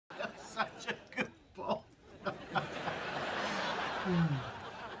such a good boy.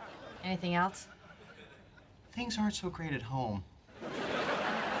 Anything else? Things aren't so great at home.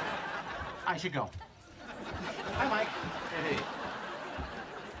 I should go. Hi, Mike. Hey.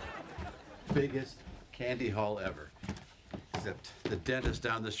 Biggest candy haul ever. Except the dentist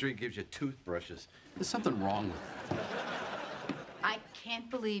down the street gives you toothbrushes. There's something wrong with it. I can't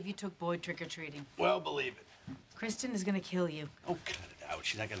believe you took Boyd trick-or-treating. Well, believe it. Kristen is gonna kill you. Oh, cut it out.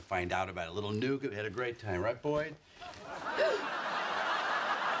 She's not gonna find out about it. Little Nuke, we had a great time, right, Boyd?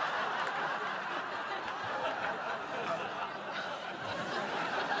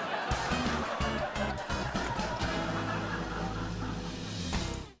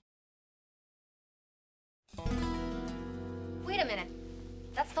 Wait a minute.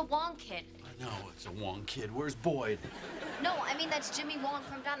 That's the Wong kid. I know, it's a Wong kid. Where's Boyd? No, I mean that's Jimmy Wong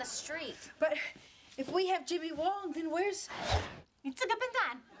from down the street. But if we have Jimmy Wong, then where's... 你这个笨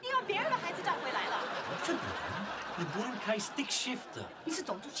蛋，你把别人的孩子找回来了。这个人，你不能开 stick shift 的。你是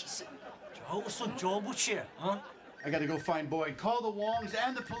种族歧视。我说做不去啊。 I gotta go find Boyd. Call the Wongs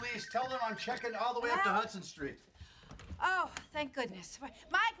and the police. Tell them I'm checking all the way up to Hudson Street. Oh, thank goodness. Mike,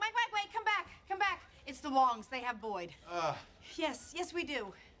 wait, come back. It's the Wongs. They have Boyd. Yes, we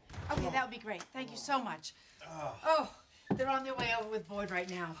do. Okay, that would be great. Thank you so much. Oh, they're on their way over with Boyd right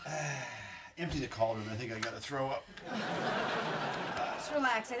now. Empty the cauldron. I think I gotta throw up. Just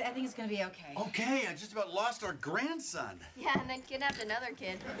relax. I think it's gonna be okay. Okay, I just about lost our grandson. Yeah, and then kidnapped another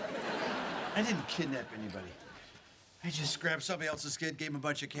kid. I didn't kidnap anybody. I just grabbed somebody else's kid, gave him a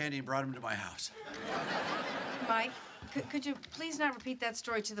bunch of candy, and brought him to my house. Mike, could you please not repeat that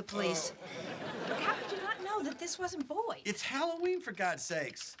story to the police? How could you not know that this wasn't Boyd? It's Halloween, for God's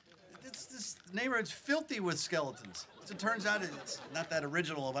sakes. This neighborhood's filthy with skeletons. As it turns out, it's not that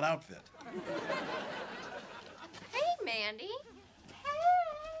original of an outfit. Hey, Mandy.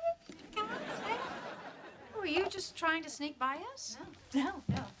 Hey. Were you just trying to sneak by us? No.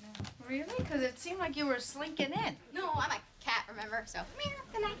 Really? Because it seemed like you were slinking in. No, I'm a cat, remember? So, meow,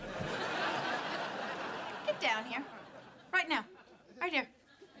 good night. Get down here. Right now. Right here.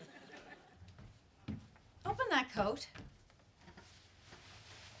 Open that coat.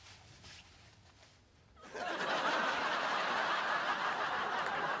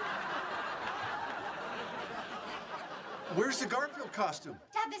 Where's the Garfield costume?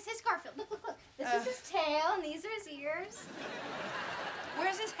 Dad, this is Garfield. Look. This is his tail, and these are his ears.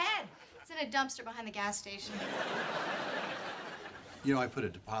 Where's his head? It's in a dumpster behind the gas station. You know, I put a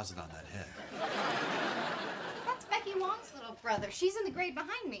deposit on that head. That's Becky Wong's little brother. She's in the grade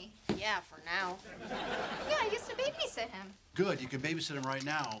behind me. Yeah, for now. Yeah, I used to babysit him. Good, you can babysit him right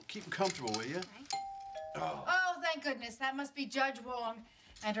now. Keep him comfortable, will you? Right. Oh, thank goodness. That must be Judge Wong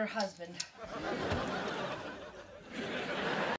and her husband.